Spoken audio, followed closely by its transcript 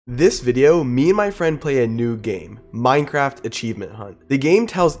This video, me and my friend play a new game, Minecraft Achievement Hunt. The game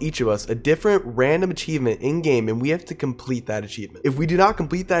tells each of us a different random achievement in game and we have to complete that achievement. If we do not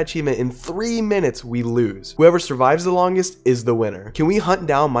complete that achievement in 3 minutes, we lose. Whoever survives the longest is the winner. Can we hunt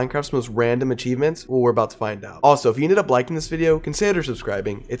down Minecraft's most random achievements? Well, we're about to find out. Also, if you ended up liking this video, consider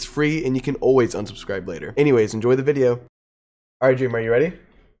subscribing. It's free and you can always unsubscribe later. Anyways, enjoy the video. All right, Dream, are you ready?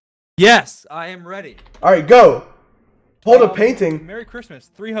 Yes, I am ready. All right, go. Hold a painting. Merry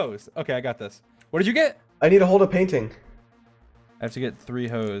Christmas. 3 hoes. Okay, I got this. What did you get? I need to hold a painting. I have to get 3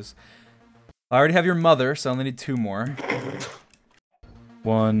 hoes. I already have your mother, so I only need 2 more.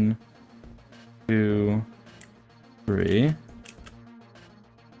 1, 2, 3.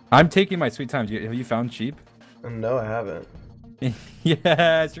 I'm taking my sweet time. Have you found sheep? No, I haven't.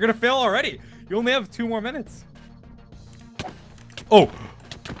 Yes, you're gonna fail already. You only have 2 more minutes. Oh,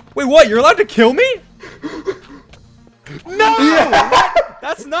 wait, what? You're allowed to kill me? No! Yeah.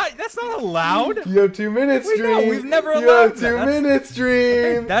 That's not allowed. You have 2 minutes, Wait, Dream. no, we've never You allowed have 2 that. minutes,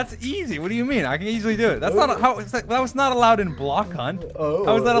 Dream. That's easy. What do you mean? I can easily do it. That's not how. That was not allowed in block hunt. Oh,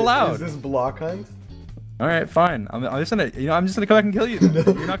 how is that allowed? Is this block hunt? All right, fine. I'm just gonna, I'm just gonna come back and kill you. Then.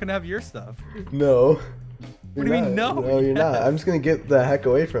 No. You're not gonna have your stuff. No. What do you mean no? No, you're not. I'm just gonna get the heck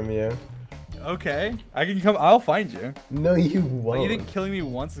away from you. Okay, I can come. I'll find you. No, you won't. Like, you think killing me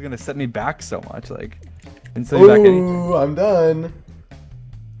once is gonna set me back so much? Like, didn't set me back anything. Ooh, I'm done.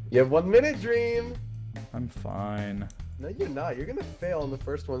 You have 1 minute, Dream. I'm fine. No, you're not. You're gonna fail on the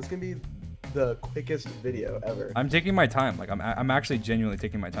first one. It's gonna be the quickest video ever. I'm taking my time. Like, I'm actually genuinely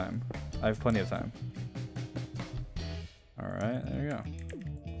taking my time. I have plenty of time. All right, there you go.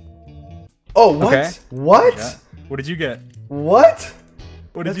 Oh, what? Okay. What? Yeah. What did you get? What?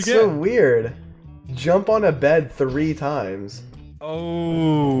 What did That's you get? so weird. Jump on a bed 3 times.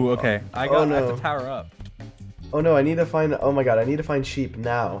 Oh, okay. I have to power up. Oh no, I need to find. Oh my god, I need to find sheep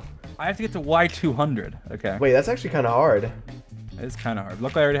now. I have to get to Y200. Okay. Wait, that's actually kind of hard. It's kind of hard.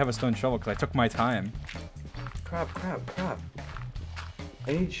 Luckily, I already have a stone shovel because I took my time. Crap, crap, crap.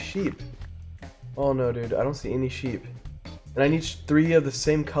 I need sheep. Oh no, dude, I don't see any sheep. And I need 3 of the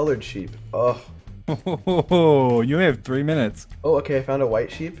same colored sheep. Ugh. Oh, you only have 3 minutes. Oh, okay, I found a white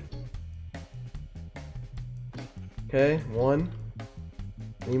sheep. Okay, 1.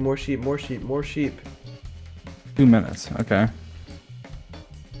 I need more sheep, more sheep, more sheep. 2 minutes. Okay.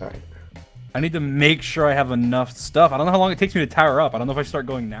 Alright. I need to make sure I have enough stuff. I don't know how long it takes me to tower up. I don't know if I start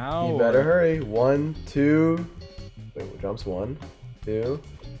going now. You better hurry. 1, 2. Wait, what jumps? 1, 2,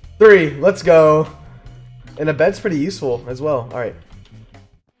 3. Let's go. And a bed's pretty useful as well. Alright.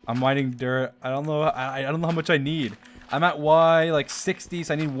 I'm mining dirt. I don't know. I don't know how much I need. I'm at Y like 60,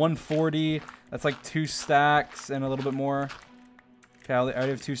 so I need 140. That's like 2 stacks and a little bit more. Okay, I already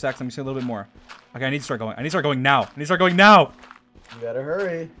have 2 stacks. I'm just a little bit more. Okay, I need to start going. I need to start going now. I need to start going now. You better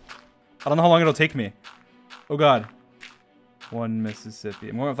hurry. I don't know how long it'll take me. Oh god. 1 Mississippi.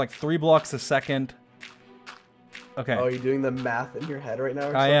 I'm going with like 3 blocks a second. Okay. Oh, are you doing the math in your head right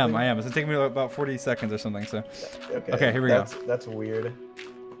now? Or I something? am. It's gonna take me about 40 seconds or something. So. Okay. Okay, here we go. That's weird.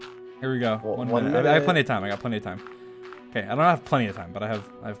 Here we go. Well, 1 1 minute. minute. I have plenty of time. I got plenty of time. Okay, I don't have plenty of time, but I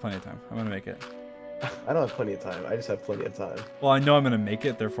have plenty of time. I'm gonna make it. I don't have plenty of time. I just have plenty of time. Well, I know I'm gonna make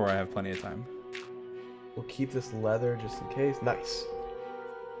it, therefore I have plenty of time. We'll keep this leather just in case. Nice.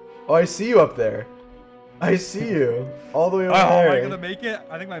 Oh, I see you up there. I see you all the way over there. Am I gonna make it?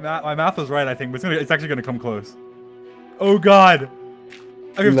 I think my math was right. I think, but it's actually gonna come close. Oh god.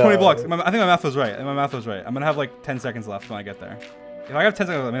 I have 20 blocks. I think my math was right. My math was right. I'm gonna have like 10 seconds left when I get there. If I have 10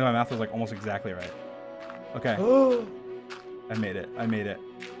 seconds, I mean my math was like almost exactly right. Okay. I made it. I made it.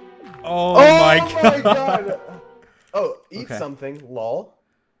 Oh my god. Oh, eat something, lol.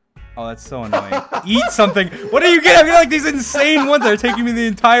 Oh, that's so annoying. Eat something. What are you getting? I'm getting like these insane ones that are taking me the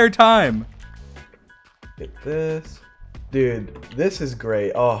entire time. Get this. Dude, this is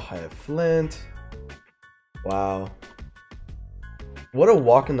great. Oh, I have flint. Wow. What a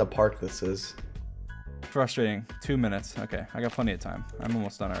walk in the park this is. Frustrating. 2 minutes. Okay, I got plenty of time. I'm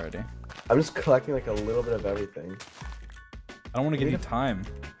almost done already. I'm just collecting like a little bit of everything. I don't want to give you time.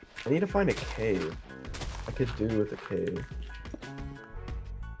 I need to find a cave. I could do with a cave.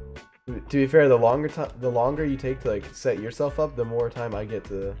 To be fair, the longer you take to like set yourself up, the more time I get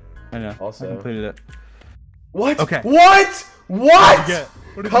to. I know. Also, I completed it. What? Okay. What? What? What did you get?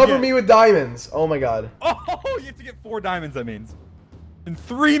 What did you Cover get? me with diamonds. Oh my god. Oh, you have to get 4 diamonds. That means in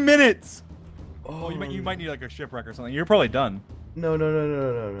 3 minutes. Oh, you might need like a shipwreck or something. You're probably done.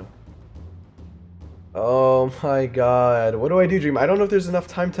 No. Oh my god. What do I do, Dream? I don't know if there's enough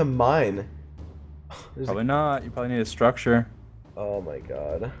time to mine. Probably not. You probably need a structure. Oh my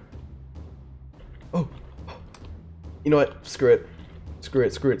god. Oh. You know what? Screw it. Screw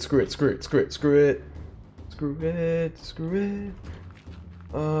it, screw it, screw it, screw it, screw it, screw it. Screw it, screw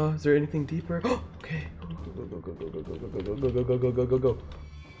it. Is there anything deeper? Okay. Go, go, go, go, go, go, go, go, go, go, go, go, go, go, go.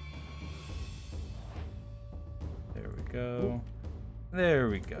 There we go. There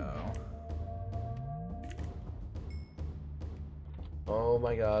we go. Oh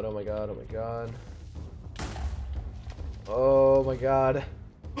my god, oh my god, oh my god. Oh my god.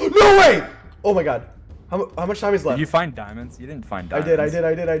 No way! Oh my god. How much time is left? Did you find diamonds? You didn't find diamonds.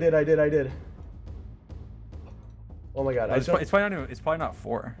 I did. Oh my god. Oh, it's probably not even, it's probably not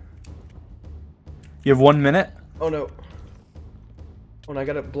 4. You have 1 minute? Oh no. Oh, and I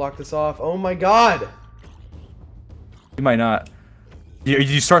gotta block this off. Oh my god! You might not. Did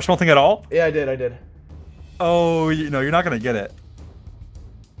you start smelting at all? Yeah, I did. Oh, no, you're not gonna get it.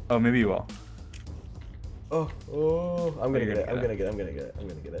 Oh, maybe you will. Oh, I'm gonna get it. I'm gonna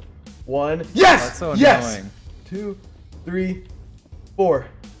get it. 1. Yes! That's so yes! annoying. 2, 3, 4.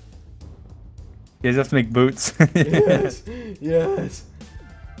 You guys have to make boots. Yes! Yes!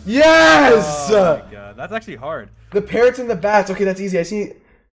 Yes! Oh my god, that's actually hard. The parrots and the bats. Okay, that's easy. I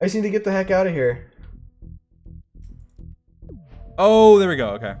just need to get the heck out of here. Oh, there we go.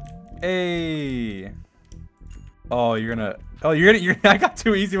 Okay. Hey. Oh, you're gonna. I got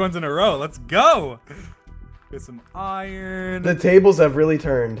 2 easy ones in a row. Let's go. Get some iron. The tables have really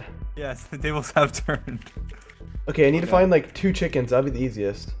turned. Yes, the tables have turned. Okay, I need to find like 2 chickens. That'll be the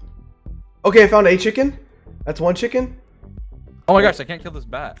easiest. Okay, I found a chicken. That's 1 chicken. Oh my gosh, I can't kill this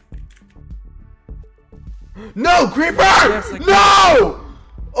bat. No, creeper! Yes, no!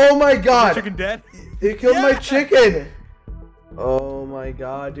 Oh my god! Is the chicken dead? It killed my chicken. Oh my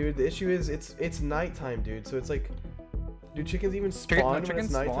god, dude. The issue is it's nighttime, dude. So it's like, do chickens even spawn when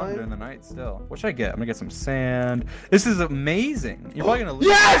it's nighttime? Spawn during the night still. What should I get? I'm gonna get some sand. This is amazing. You're probably gonna lose.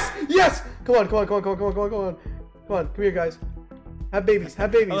 Yes! Yes! Come on. Come on, come here, guys. Have babies.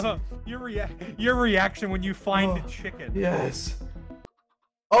 Your reaction when you find a chicken. Yes.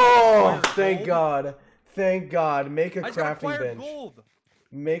 Oh, thank God. Thank God. Make a crafting bench. Gold.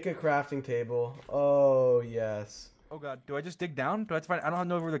 Make a crafting table. Oh, yes. Oh God. Do I just dig down? Do I have to find? I don't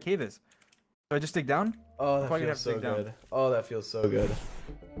know where the cave is. Do I just dig down? Oh, that feels so good. Oh, that feels so good.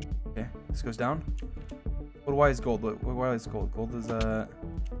 Okay, this goes down. Why is gold? Why is gold? Gold is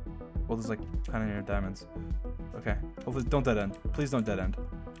like kind of near diamonds. Okay. Hopefully, don't dead end. Please don't dead end.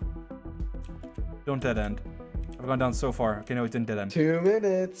 Don't dead end. I've gone down so far. Okay, no, it didn't dead end. 2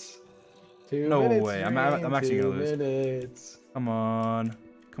 minutes. 2 no minutes. Way. I'm actually gonna lose. 2 minutes. Come on.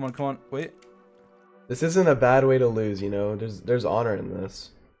 Come on. Wait. This isn't a bad way to lose, you know. There's honor in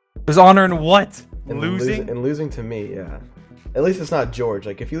this. There's honor in what? In losing? In losing to me, yeah. At least it's not George.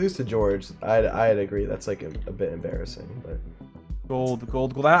 Like if you lose to George, I'd agree that's like a bit embarrassing. But gold.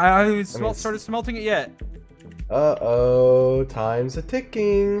 I haven't started smelting it yet. Uh-oh, time's a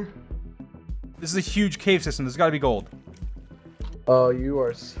ticking. This is a huge cave system. There's got to be gold. Oh, you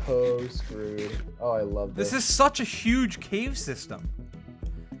are so screwed. Oh, I love this. This is such a huge cave system.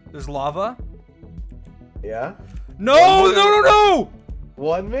 There's lava. Yeah? No!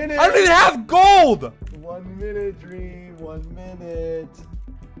 1 minute. I don't even have gold. 1 minute, Dream. 1 minute.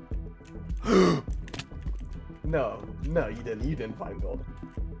 No, you didn't. You didn't find gold.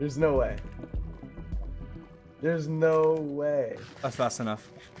 There's no way. There's no way. That's fast enough.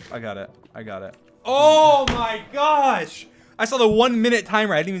 I got it. Oh my gosh! I saw the 1 minute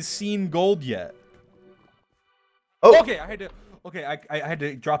timer. I hadn't even seen gold yet. Oh. Okay, I had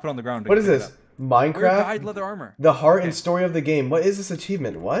to drop it on the ground. What is this? Minecraft? Dyed leather armor. The heart and story of the game. What is this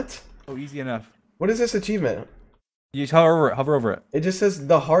achievement? What? Oh, easy enough. What is this achievement? You just hover over it. It just says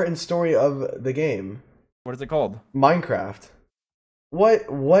the heart and story of the game. What is it called? Minecraft.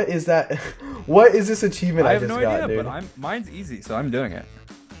 What is that? What is this achievement I just got, dude? I have no idea, but mine's easy, so I'm doing it.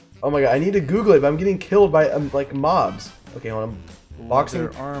 Oh my god, I need to Google it, but I'm getting killed by like mobs. Okay, hold on.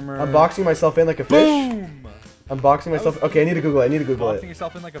 I'm boxing myself in like a fish. Boom! I'm boxing myself. Okay, I need to Google it. Boxing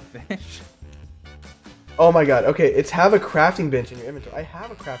yourself in like a fish. Oh my god. Okay, it's have a crafting bench in your inventory. I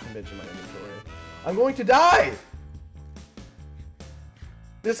have a crafting bench in my inventory. I'm going to die.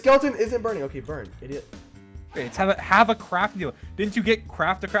 This skeleton isn't burning. Okay, burn, idiot. Okay, it's have a crafting table. Didn't you get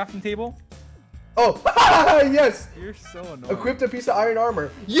craft a crafting table? Oh, yes! You're so annoying. Equipped a piece of iron armor.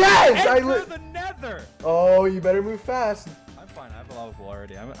 Yes! Enter the nether! Oh, you better move fast. I'm fine. I have a lava pool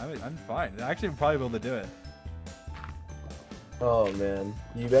already. I'm fine. I actually probably be able to do it. Oh, man.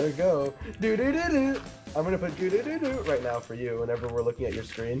 You better go. Do-do-do-do. I'm going to put do-do-do-do right now for you whenever we're looking at your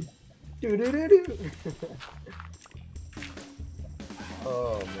screen. Do-do-do-do.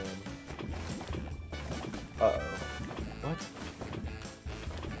 Oh, man. Uh-oh. What?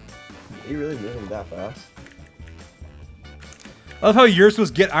 Are you really moving that fast? I love how yours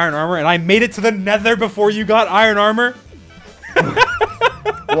was get iron armor, and I made it to the nether before you got iron armor.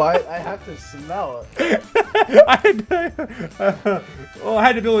 Why? I have to smell it. I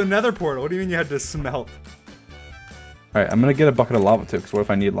had to build a nether portal. What do you mean you had to smelt? Alright, I'm gonna get a bucket of lava too, because what if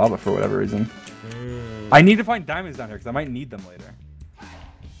I need lava for whatever reason? I need to find diamonds down here, because I might need them later.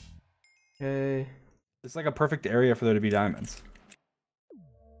 Okay. It's like a perfect area for there to be diamonds.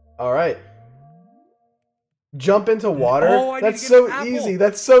 Alright. Jump into water? Oh, That's so easy.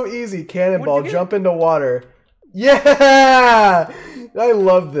 That's so easy. Cannonball, jump into water. Yeah! I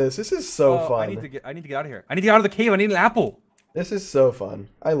love this. This is so fun. I need to get out of here. I need to get out of the cave. I need an apple. This is so fun.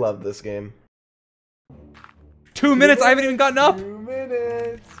 I love this game. 2 minutes. I haven't even gotten up. 2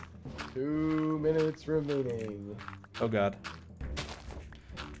 minutes. 2 minutes remaining. Oh god.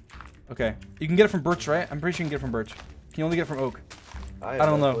 Okay. You can get it from birch, right? I'm pretty sure you can get it from birch. Can you only get it from oak? I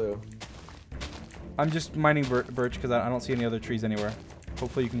don't know. Clue. I'm just mining birch because I don't see any other trees anywhere.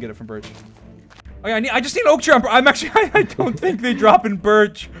 Hopefully you can get it from birch. Oh yeah, I just need an oak tree. I'm actually, I don't think they drop in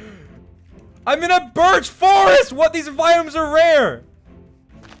birch. I'm in a birch forest. What? These biomes are rare.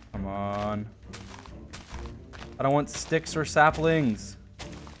 Come on. I don't want sticks or saplings.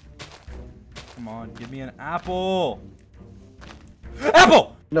 Come on, give me an apple.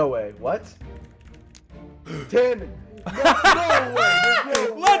 Apple! No way. What? 10. No way. There's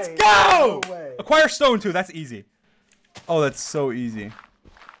no Let's way. go! No way. Acquire stone too. That's easy. Oh, that's so easy.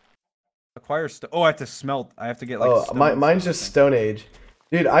 Acquire stone. Oh, I have to smelt. I have to get like. Oh, mine's just Stone Age.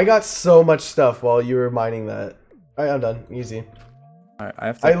 Dude, I got so much stuff while you were mining that. Alright, I'm done. Easy. Alright, I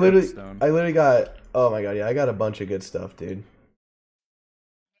have to. I literally got. Oh my god, yeah, I got a bunch of good stuff, dude.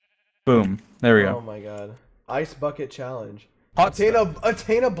 Boom. There we go. Oh my god. Ice bucket challenge. Hot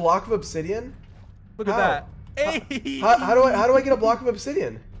Attain a block of obsidian? Look at that. Hey! How do I get a block of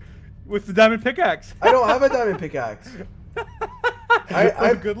obsidian? With the diamond pickaxe. I don't have a diamond pickaxe.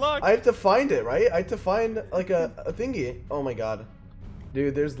 Good luck. I have to find it, right? I have to find like a thingy. Oh my god.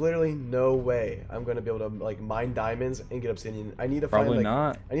 Dude, there's literally no way I'm gonna be able to like mine diamonds and get obsidian. I need to find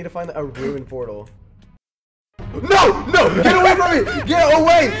I need to find a ruined portal. No! No! Get away from me! Get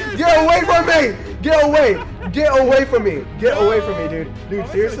away! Get away from me! Get away! Get away from me! Get away from me, dude! Dude,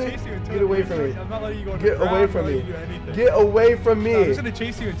 seriously? Get away from me! I'm not letting you go. Get away from me! Get away from me! I'm just gonna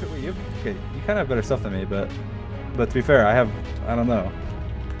chase you until okay. You kind of have better stuff than me, but to be fair, I don't know.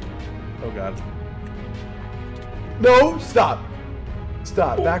 Oh god. No! Stop!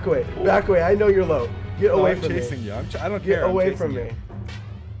 Stop! Back away! Back away! I know you're low. Get away from me! I'm chasing you. I don't care. Get away from me!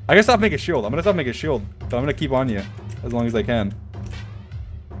 I gotta stop making a shield. I'm gonna stop making a shield, but I'm gonna keep on you as long as I can.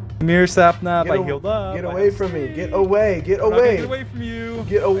 Come here, Sapnap. I healed up. Get away from me. Get away. Get away. Get away from you.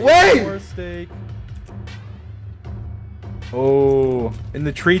 Get away. More steak. Oh, in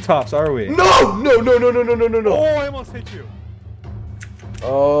the treetops, are we? No! No! No! No! No! No! No! No! Oh, I almost hit you.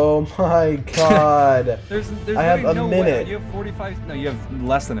 Oh my god. there's I have a minute. Way. You have 45. No, you have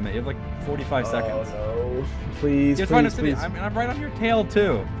less than a minute. You have like 45 seconds. Oh no. Please, you please, please. I'm right on your tail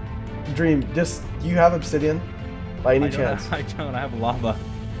too. Dream, just you have obsidian? By any chance? I don't. I have lava.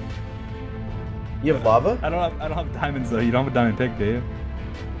 You have lava? I don't have diamonds though. You don't have a diamond pick, do you?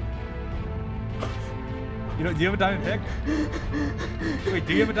 Do you have a diamond pick? Wait,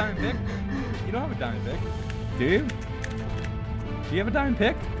 do you have a diamond pick? You don't have a diamond pick, do you? Do you have a diamond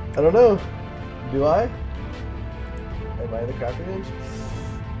pick? I don't know. Do I? Am I in the crafting range?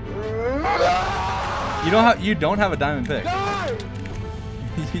 You don't have a diamond pick. No!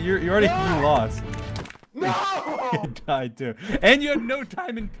 you lost. No! You died too. And you had no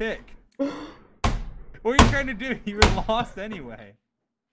diamond pick. What are you trying to do? You were lost anyway.